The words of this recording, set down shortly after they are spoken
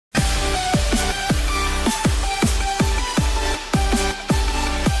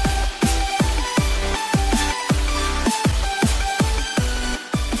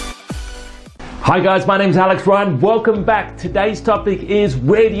Hi guys, my name's Alex Ryan. Welcome back. Today's topic is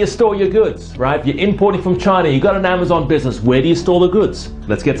where do you store your goods, right? If you're importing from China, you've got an Amazon business, where do you store the goods?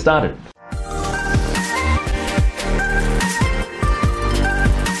 Let's get started.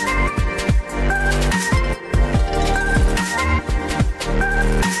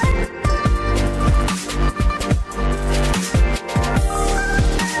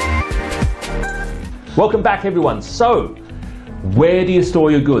 Welcome back everyone. So, where do you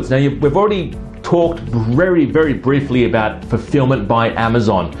store your goods? Now we've already talked very briefly about fulfillment by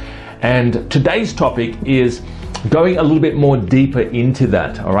Amazon, and today's topic is going a little bit more deeper into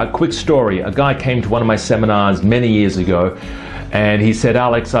that. All right, quick story. A guy came to one of my seminars many years ago and he said,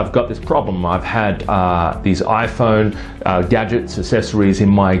 Alex, I've got this problem. I've had these iPhone gadgets, accessories in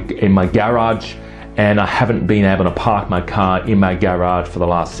my garage, and I haven't been able to park my car in my garage for the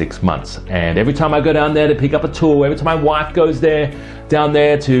last 6 months. And every time I go down there to pick up a tool, every time my wife goes down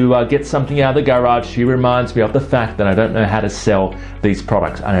there to get something out of the garage, she reminds me of the fact that I don't know how to sell these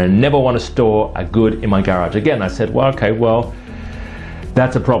products. And I never want to store a good in my garage. Again, I said, well, okay, well,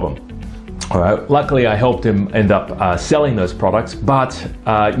 that's a problem. All right. Luckily, I helped him end up selling those products, but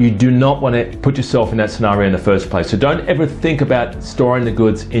you do not want to put yourself in that scenario in the first place. So don't ever think about storing the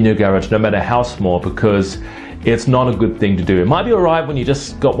goods in your garage, no matter how small, because it's not a good thing to do. It might be all right when you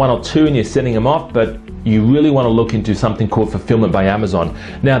just got one or two and you're sending them off, but you really want to look into something called fulfillment by Amazon.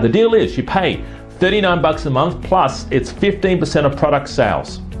 Now, the deal is you pay $39 a month, plus it's 15% of product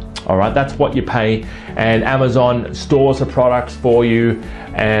sales. All right, that's what you pay, and Amazon stores the products for you,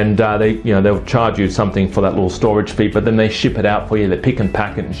 and they'll charge you something for that little storage fee, but then they ship it out for you. They pick and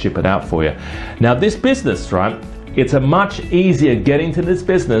pack it and ship it out for you. Now, this business, right? It's a much easier getting to this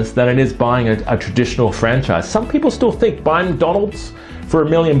business than it is buying a traditional franchise. Some people still think buying McDonald's for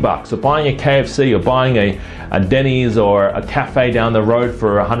 $1 million, or buying a KFC, or buying a Denny's or a cafe down the road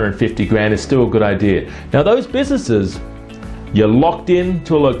for 150 grand is still a good idea. Now, those businesses, you're locked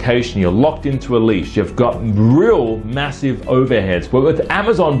into a location, you're locked into a lease, you've got real massive overheads. But with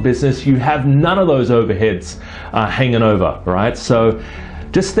Amazon business, you have none of those overheads hanging over, right? So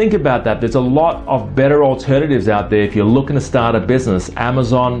just think about that. There's a lot of better alternatives out there if you're looking to start a business.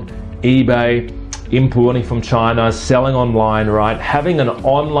 Amazon, eBay, importing from China, selling online, right? Having an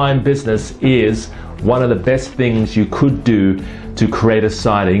online business is one of the best things you could do to create a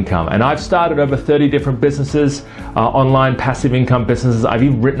side income. And I've started over 30 different businesses, online passive income businesses. I've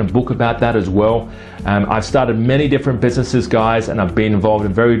even written a book about that as well. I've started many different businesses, guys, and I've been involved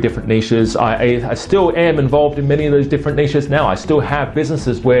in very different niches. I still am involved in many of those different niches now. I still have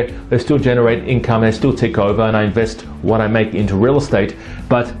businesses where they still generate income and they still tick over, and I invest what I make into real estate.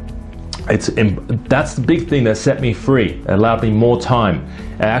 But that's the big thing that set me free. It allowed me more time.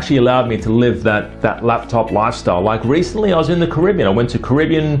 It actually allowed me to live that laptop lifestyle. Like recently I was in the Caribbean. I went to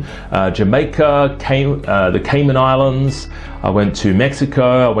Caribbean, Jamaica, the Cayman Islands. I went to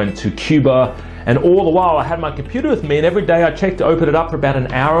Mexico, I went to Cuba. And all the while I had my computer with me, and every day I checked to open it up for about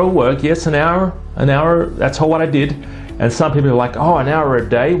an hour of work. Yes, an hour, that's all what I did. And some people are like, oh, an hour a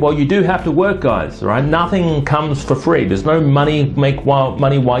day. Well, you do have to work, guys, right? Nothing comes for free. There's no money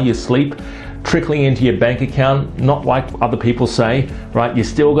while you sleep trickling into your bank account, not like other people say, right? You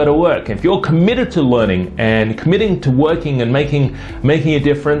still got to work. If you're committed to learning and committing to working and making a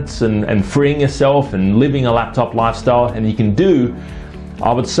difference and freeing yourself and living a laptop lifestyle, and you can do,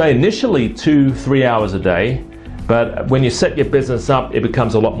 I would say initially 2-3 hours a day. But when you set your business up, it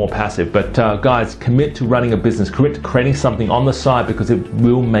becomes a lot more passive. But guys, commit to running a business, commit to creating something on the side, because it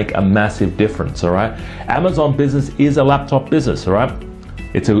will make a massive difference, all right? Amazon business is a laptop business, all right?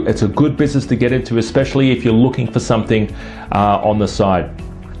 It's a good business to get into, especially if you're looking for something on the side.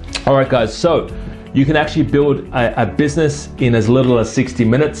 All right, guys, so you can actually build a business in as little as 60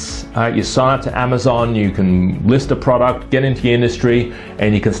 minutes. You sign up to Amazon, you can list a product, get into your industry,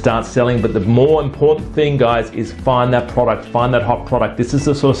 and you can start selling. But the more important thing, guys, is find that product, find that hot product. This is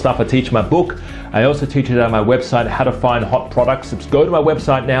the sort of stuff I teach in my book. I also teach it on my website, how to find hot products. Go to my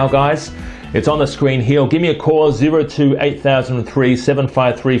website now, guys. It's on the screen here. Give me a call,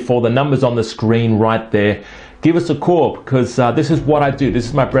 02-8003-7534. The number's on the screen right there. Give us a call, because this is what I do. This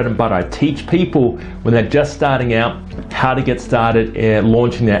is my bread and butter. I teach people when they're just starting out how to get started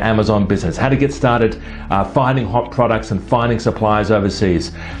launching their Amazon business, how to get started finding hot products and finding suppliers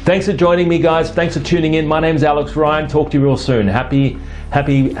overseas. Thanks for joining me, guys. Thanks for tuning in. My name's Alex Ryan. Talk to you real soon. Happy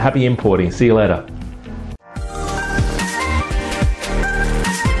importing. See you later.